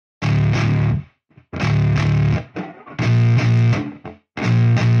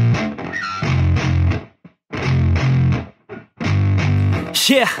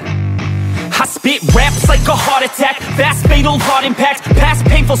Yeah, I spit raps like a heart attack, fast, fatal, hard impact, past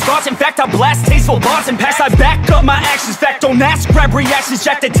painful scars. In fact, I blast tasteful bars and past. I back up my actions, fact, don't ask, grab reactions,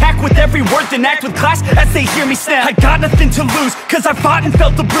 jacked, attack with every word, then act with class as they hear me snap. I got nothing to lose, cause I fought and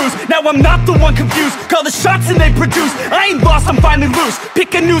felt the bruise. Now I'm not the one confused, call the shots and they produce. I ain't lost, I'm finally loose,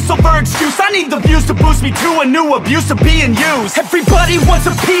 pick a new silver excuse. I need the views to boost me to a new abuse of being used. Everybody wants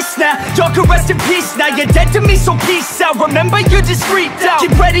a piece now, y'all can rest in peace now. You're dead to me, so peace out, remember you're discreet out.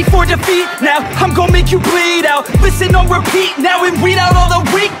 Get ready for defeat now, I'm gonna make you bleed out. Listen on repeat now and weed out all the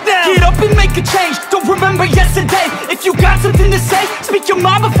weak now. Get up and make a change, don't remember yesterday. If you got something to say, speak your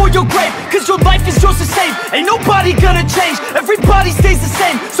mind before your grave. Cause your life is yours to save, ain't nobody gonna change. Everybody stays the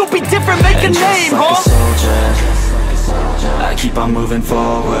same, so be different, make a name, like a soldier, I keep on moving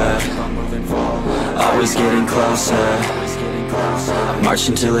forward, always getting closer. I march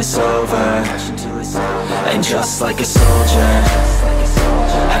until it's over. And just like a soldier,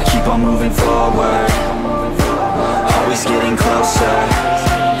 I keep on moving forward, always getting closer.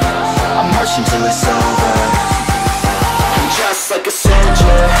 I march until it's over. And just like a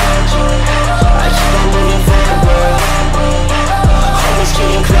soldier, I keep on moving forward, always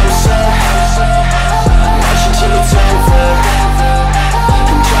getting closer. I march until it's over.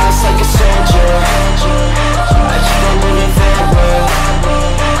 And just like a soldier, I keep on moving forward,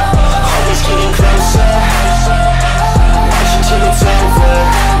 always getting closer. I march until it's over.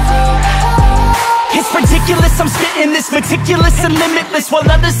 It's ridiculous, I'm spitting this meticulous and limitless, while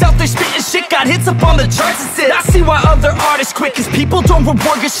others out there spitting shit got hits up on the charts and shit. I see why other artists quit, cause people don't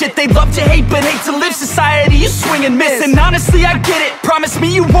reward your shit. They love to hate but hate to live. Society, you swing and miss. And honestly, I get it, promise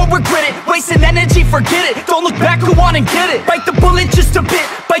me you won't regret it. Wasting energy, forget it, don't look back, go on and get it. Bite the bullet just a bit,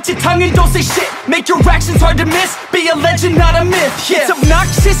 bite your tongue and don't say shit. Make your actions hard to miss, be a legend, not a myth. Yeah. It's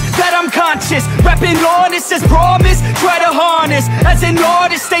obnoxious that I'm conscious, rapping honest as promise. Try to harness, as an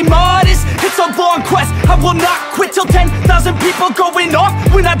artist, stay modest. It's a long quest, I will not quit till 10,000 people going off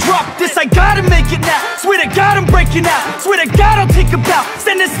when I drop this. I gotta make it now, swear to God I'm breaking out. Swear to God I'll take a bow,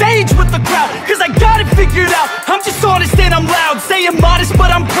 stand the stage with the crowd, cause I got it figured out. I'm just honest and I'm loud, saying modest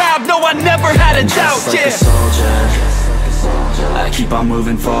but I'm proud. No, I never had a doubt, like a soldier, I keep on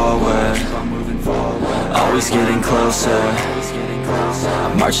moving forward, always getting closer.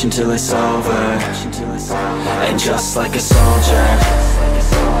 I march until it's over. And just like a soldier,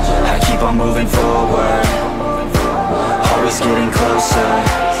 I keep on moving forward, always getting closer.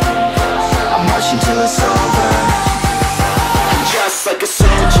 I march until it's over. And just like a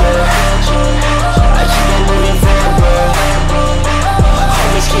soldier, I keep on moving forward,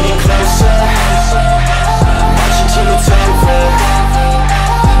 always getting closer. I march until it's over.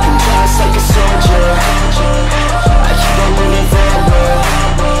 And just like a soldier, I keep on moving forward,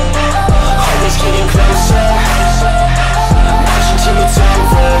 always getting closer. I march until it's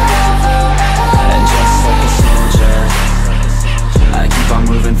over. And just like a soldier, I keep on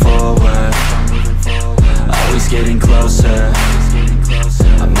moving forward, always getting closer.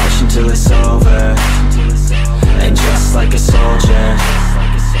 I march until it's over. And just like a soldier,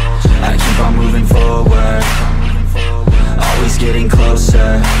 I keep on moving forward, always getting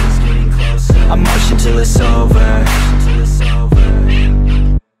closer. I march until it's over.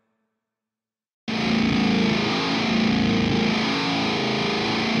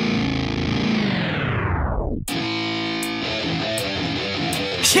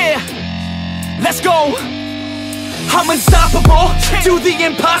 Yeah, let's go. I'm unstoppable, do the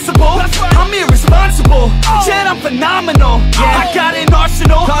impossible. I'm irresponsible, yet I'm phenomenal. I got an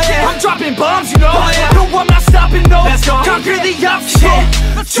arsenal, I'm dropping bombs, you know. No, I'm not stopping, no. Conquer the obstacle.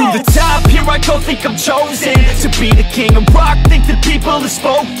 To the top, here I go, think I'm chosen to be the king of rock, think the people have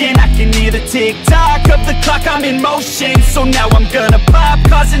spoken. I can hear the tick-tock of the clock, I'm in motion. So now I'm gonna pop,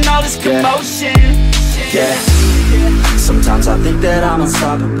 causing all this commotion. Yeah, sometimes I think that I'm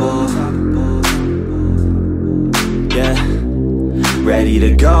unstoppable. Yeah, ready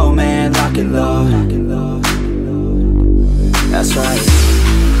to go, man, lock and load. That's right,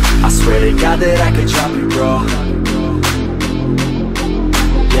 I swear to God that I could drop it, bro.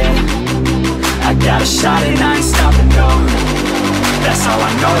 Yeah, I got a shot and I ain't stopping, no. That's how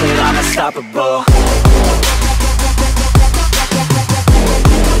I know that I'm unstoppable.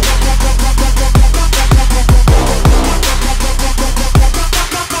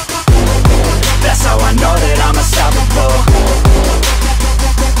 That's how I know that I'm unstoppable.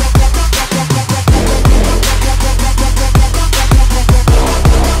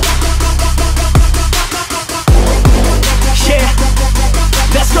 Yeah,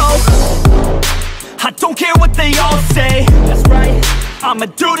 let's go. I don't care what they all say. That's right. I'ma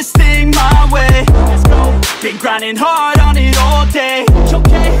do this thing my way. Let's go. Been grinding hard on it all day.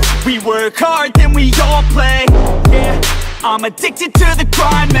 Okay. We work hard, then we all play. Yeah. I'm addicted to the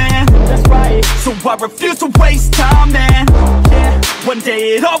grind, man. That's right. So I refuse to waste time, man. Yeah. One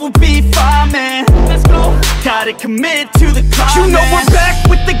day it all will be fine, man. Let's go. Gotta commit to the climb. You know we're back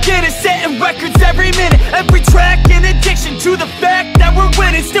with the Guinness, setting records every minute, every track. In addiction to the fact that we're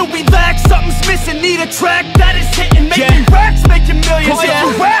winning, still we lack something's missing. Need a track that is hitting, making racks, making millions. Oh, yeah.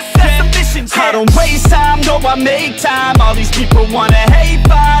 Your ass, that's a mission. I don't waste time, no, I make time. All these people wanna hate,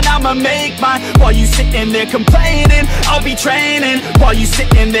 fine, I'ma make mine. While you sitting there complaining, I'll be training. While you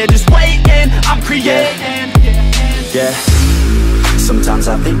sitting there just waiting, I'm creating. Yeah. Sometimes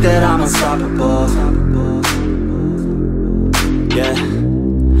I think that I'm unstoppable. Yeah.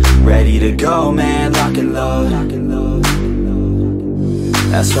 Ready to go, man, lock and load.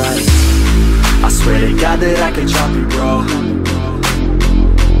 That's right. I swear to God that I could drop it, bro.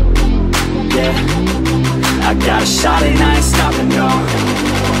 Yeah. I got a shot and I ain't stopping, no.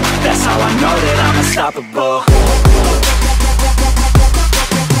 That's how I know that I'm unstoppable.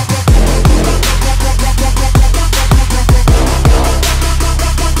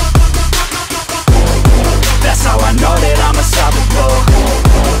 That's how I know that I'm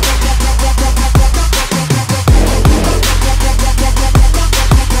unstoppable.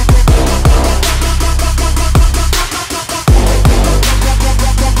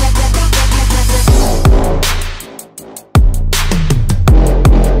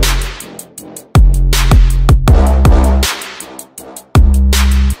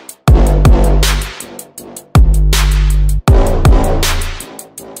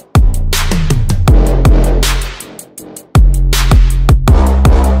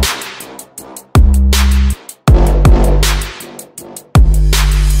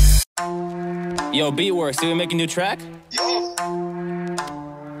 Yo, Beatworks, did we make a new track? Yo.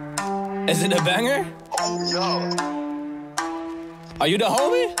 Is it a banger? Oh, yo. Are you the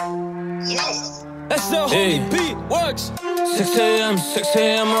homie? Yes. That's the homie, Beatworks. 6 a.m., 6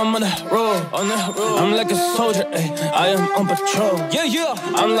 a.m., I'm on the road, I'm like a soldier, ayy, I am on patrol. Yeah, yeah.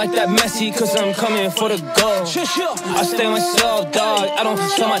 I'm like that Messi, cause I'm coming for the goal. I stay myself, dog, I don't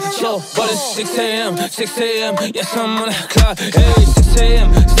show my chill. But it's 6 a.m., 6 a.m., yes, I'm on the clock. Hey, 6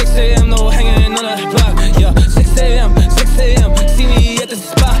 a.m., 6 a.m., no hanging on the block. Yeah, 6 a.m., 6 a.m., see me at the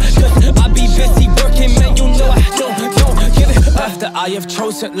spot. Cause I be busy working, man, you know I don't get it. After I have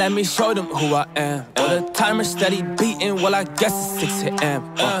chosen, let me show them who I am. All the timer steady beating, well, I guess it's 6 a.m.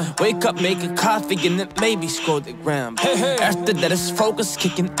 Wake up, make a coffee, and then maybe scroll the gram. After that, it's focus,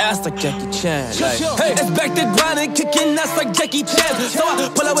 kicking ass like Jackie Chan. Like, hey, it's back to grinding, kicking ass like Jackie Chan. So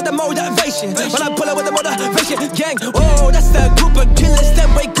I pull out with the motivation. When I pull out with the motivation, gang, oh, that's that group of killers that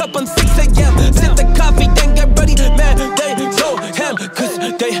wake up on 6 a.m. Sip the coffee, then get ready, man, they know him. Cause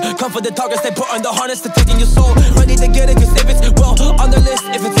they come for the targets, they put on the harness to taking your soul. Ready to get it, cause if it's well on the list,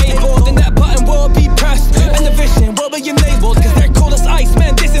 if it's able, then that button will be pressed. And the vision will be enabled, cause they're cold as ice,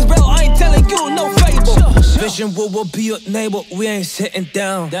 man, this is real, I ain't telling you no fable. Vision will be enabled, we ain't sitting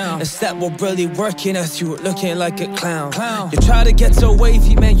down. Instead we're really working as you looking like a clown. You try to get so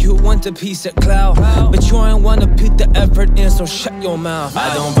wavy, man, you want a piece of cloud, but you ain't wanna put the effort in, so shut your mouth.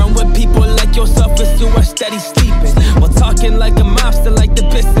 I don't run with people like yourself, cause you are steady sleeping. While talking like a mobster, like the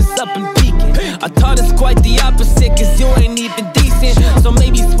business up and peaking. I thought it's quite the opposite, cause you ain't even decent. So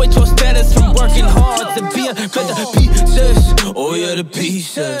maybe switch your status from working hard to being better pieces. Oh yeah, the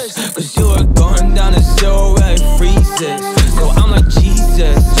pieces. Cause you are going down to zero, where it freezes. So I'm like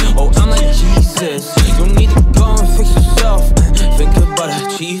Jesus, oh I'm like Jesus. You need to go and fix yourself. Think about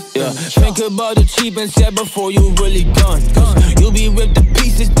the cheap, yeah. Think about the achievements, yeah, before you really gone. Cause you'll be ripped to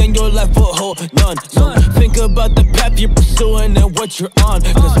pieces, then your life will hold none. So think about the path you're pursuing and what you're on.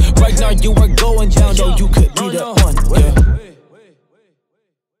 Cause right now you are going down, though you could be the one, yeah.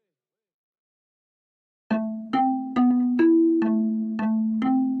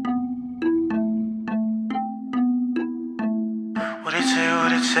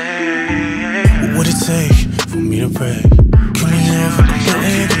 What it take for me to pray? Can we never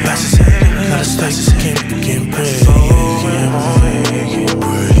get capacity? Not a state, can't get paid.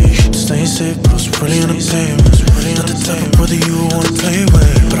 Staying safe, but I was really on the pavement. Not the type of brother you wanna play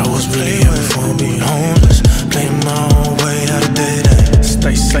with, but I was really having fun being homeless, playing my own way out of dating.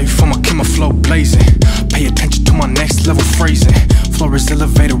 Stay safe, I'ma keep my flow blazing. Pay attention to my next level phrasing. Floor is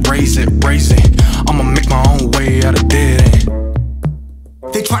elevated, raise it, raise it. I'ma make my own way out of dead end.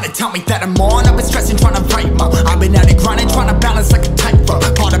 They tryna tell me that I'm on, I've been stressing tryna write more. I've been out here grinding, tryna balance like a tightrope.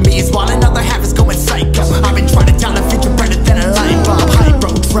 Part of me is wild, another half is going psycho. I've been trying to tell the future better than a light bulb. High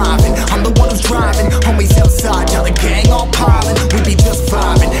road driving, I'm the one who's driving. Homies outside, tell the gang all piling. We be just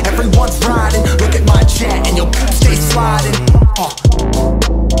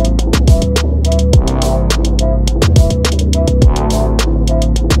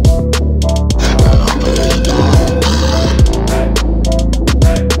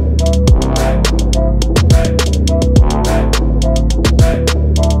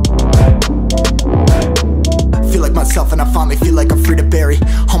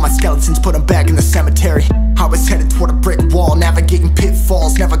skeletons, put them back in the cemetery. I was headed toward a brick wall, navigating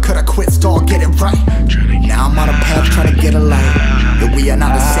pitfalls. Never could I quit, stall, get it right. Now I'm on a path trying to get a light. But we are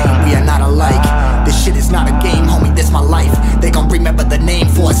not the same, we are not alike. This shit is not a game, homie, this my life. They gon' remember the name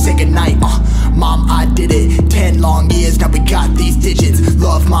for I say goodnight. Mom, I did it, 10 long years, now we got these digits.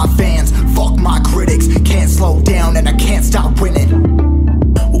 Love my fans, fuck my critics. Can't slow down and I can't stop winning.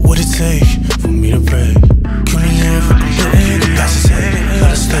 What would it take for me to break? Can we live with the capacity? All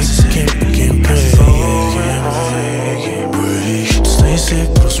the stakes can't break. Stay sick,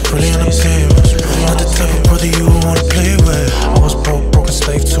 but it's really on the pavement. Not the type of brother you wanna play with. I was broken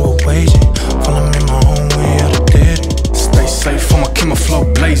slave to a waging. Follow me my own way, I did. Stay safe, I'ma keep my flow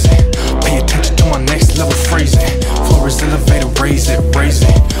blazing. Pay attention to my next level phrasing. Floor is elevated, raise it.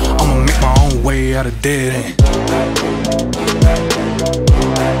 I'ma make my own way out of dead end.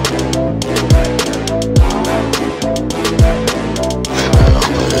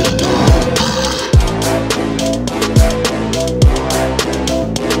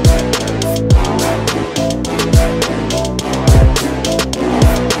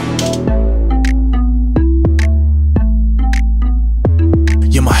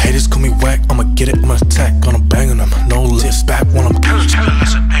 Get it, I'ma attack, gonna bang on them. No lips back when I'm Stick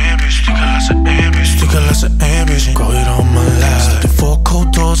a less of ambition. Go it on my lap. Stepping 4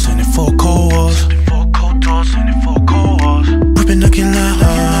 cold doors and in 4 cold walls. Ripping looking loud.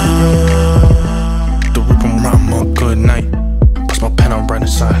 The rip and rhyme on good night. Push my pen on right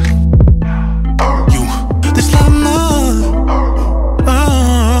inside. You, this like love.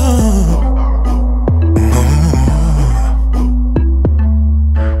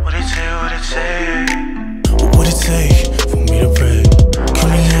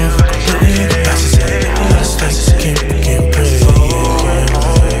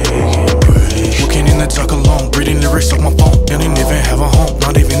 Lyrics off my phone, didn't even have a home,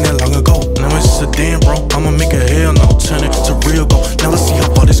 not even that long ago. Now it's just a damn bro, I'ma make a hell no, turn it to real gold. Now let's see how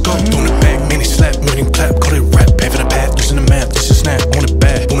far this go. Doing it back, mini slap, meaning clap, call it rap, pay for the pad, using the math, this is snap, on it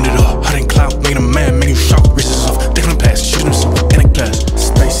bad, booming it up, hot and clout, making them mad, making you shock, wrists off, they can pass, shoot them some in a glass.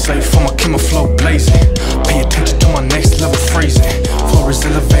 Stay safe, I'ma keep my flow blazing. Pay attention to my next level phrasing. Floor is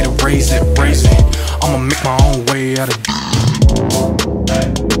elevated, raise it. I'ma make my own way out of.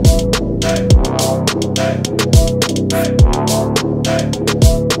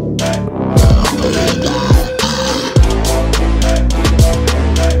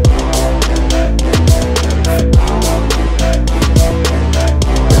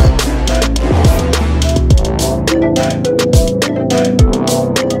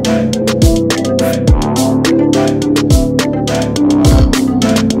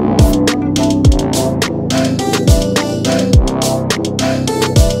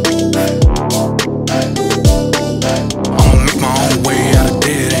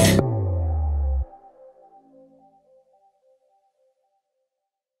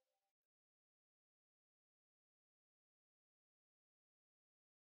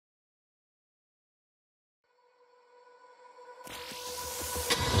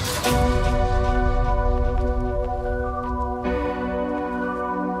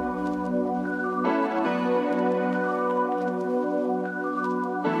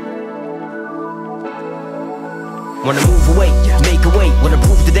 Wanna move away, make a way. Wanna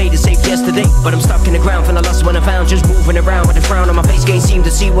prove today to save yesterday. But I'm stuck in the ground, feeling lost when I found. Just moving around with a frown on my face. Can't seem to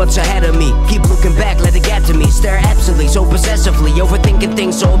see what's ahead of me. Keep looking back, let it get to me. Stare absently, so possessively. Overthinking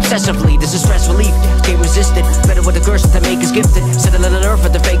things so obsessively. This is stress relief, can't resist it. Better with the curse that make is gifted. Set a little earth for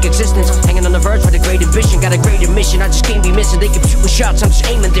the fake existence. Hanging on the verge with a great ambition. Got a great mission, I just can't be missing. They keep shooting shots, I'm just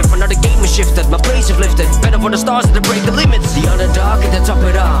aiming different. Now the game is shifted, my place is lifted. Better for the stars to break the limits. The underdog at the top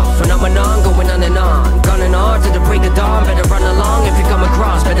it off. Phenomenon going on and on. Gunning hard to the break of dawn. Better run along if you come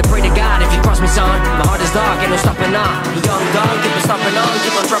across. Better pray to God if you cross me, son. My heart is dark, ain't no stopping on. The young dog, keep on stopping on.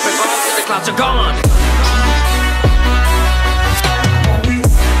 Keep on dropping bombs till the clouds are gone.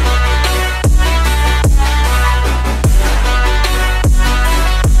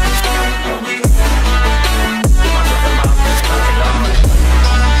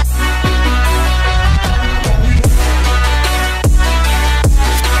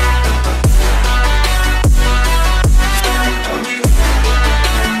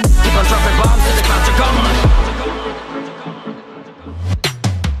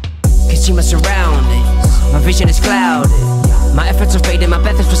 See my surroundings, my vision is clouded. My efforts are fading, my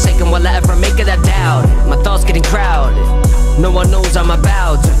path is forsaken. Will I ever make it? I doubt it. My thoughts getting crowded. No one knows I'm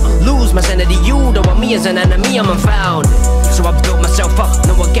about to lose my sanity. You don't want me as an enemy, I'm unfounded. So I built myself up,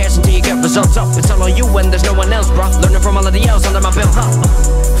 no one cares until you get Results up, it's all on you when there's no one else, bro. Learning from all of the L's under my belt, huh?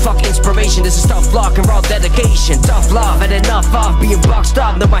 Fuck inspiration, this is tough luck and raw dedication. Tough love, had enough of being boxed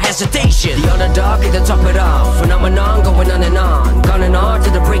up, no more hesitation. The underdog, get to top it off. Phenomenon, going on and on. Gunning on to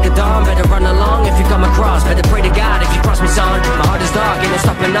the break of dawn. Better run along if you come across. Better pray to God if you cross me, son. My heart is dark, ain't no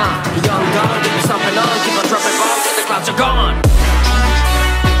stopping on. The young dog, keep me stomping on. Keep on dropping bombs till the clouds are gone.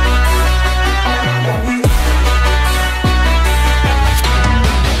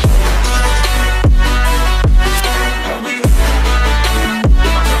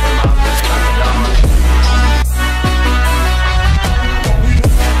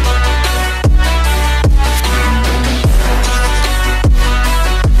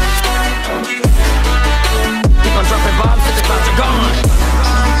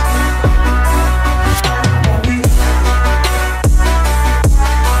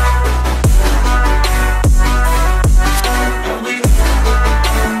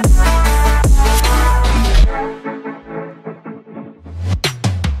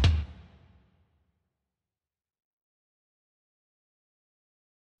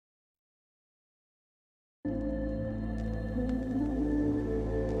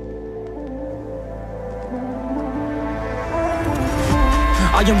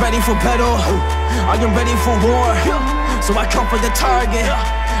 I am ready for battle, I am ready for war. So I come for the target,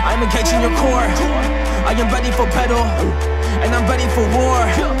 I'm engaging your core. I am ready for battle, and I'm ready for war.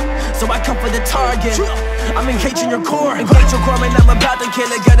 So I come for the target, I'm engaging your core. Engage your core, man, I'm about to kill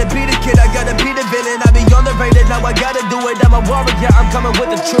it. Gotta be the kid, I gotta be the villain. I be underrated, now I gotta do it. I'm a warrior, I'm coming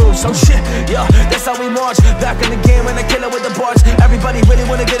with the truth. So shit, yeah, that's how we march. Back in the game when I kill it with the bars. Everybody really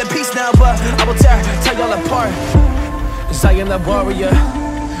wanna get a piece now, but I will tear y'all apart. Cause I am the warrior,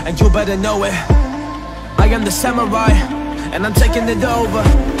 and you better know it. I am the samurai, and I'm taking it over.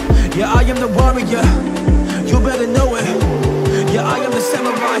 Yeah, I am the warrior, you better know it. Yeah, I am the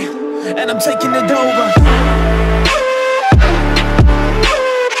samurai, and I'm taking it over.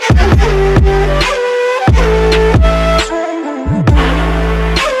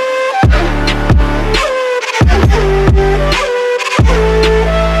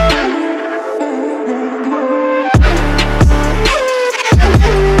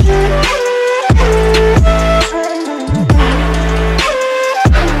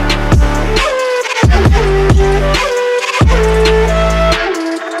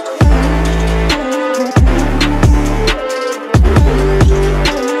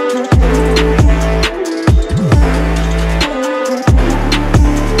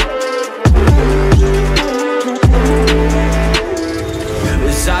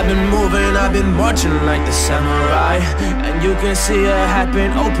 I've been marching like the samurai, and you can see it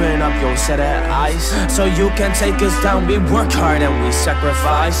happen. Open up your set of eyes, so you can take us down. We work hard and we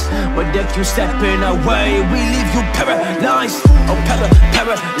sacrifice, but if you step in our way, we leave you paralyzed. Oh,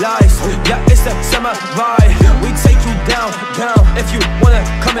 paralyzed. Yeah, it's the samurai. We take you down. If you wanna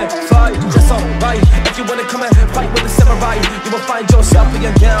come and fight, that's alright. If you wanna come and fight with the samurai, you will find yourself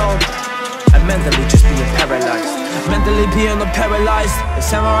being down and mentally just being paralyzed. Mentally being paralyzed. The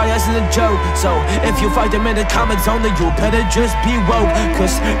samurai isn't a joke. So if you fight them in the comment zone, then you better just be woke.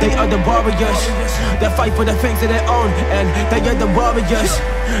 Cause they are the warriors. They fight for the things that they own, and they are the warriors.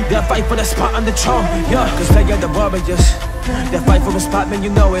 They fight for the spot on the throne. Yeah, cause they are the warriors. They fight for a spot, man, you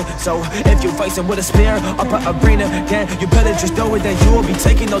know it. So if you fight them with a spear up an arena, then you better just know it. Then you will be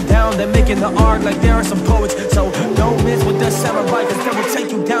taking them down. They're making the art like there are some poets. So don't miss with the samurai, cause they will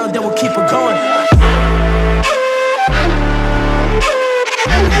take you down. They will keep it going.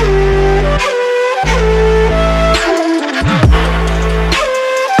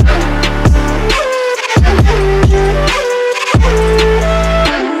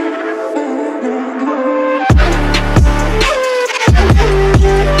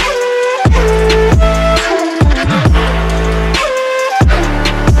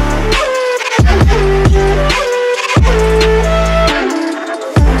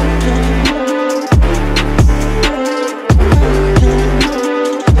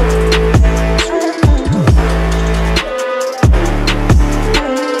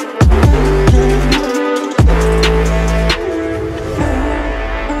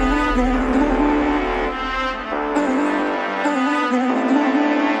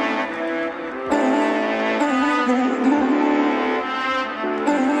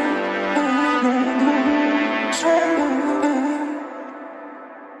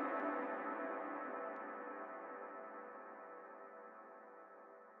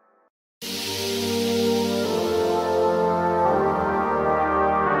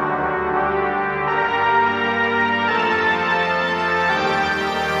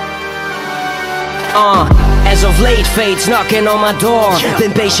 As of late, fate's knocking on my door.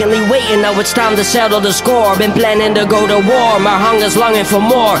 Been patiently waiting, now it's time to settle the score. Been planning to go to war, my hunger's longing for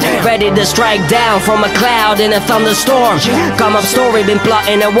more. Ready to strike down from a cloud in a thunderstorm. Come up story, been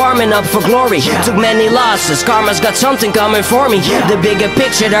plotting and warming up for glory. Took many losses, karma's got something coming for me. The bigger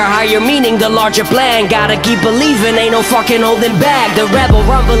picture, the higher meaning, the larger plan. Gotta keep believing, ain't no fucking holding back. The rebel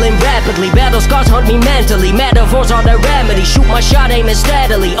rumbling rapidly, battle scars haunt me mentally. Metaphors are the remedy, shoot my shot, aiming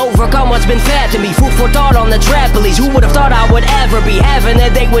steadily. Overcome what's been fed to me, food for thought on the trapeze. Who would've thought I would ever be having a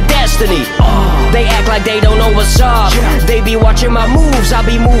day with destiny? They act like they don't know what's up. They be watching my moves, I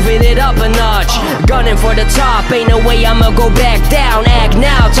be moving it up a notch. Gunning for the top, ain't no way I'ma go back down. Act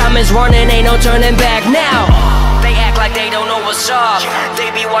now, time is running, ain't no turning back now. They act like they don't know what's up. They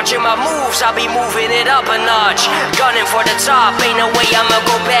be watching my moves, I be moving it up a notch. Gunning for the top, ain't no way I'ma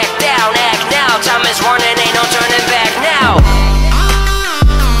go back.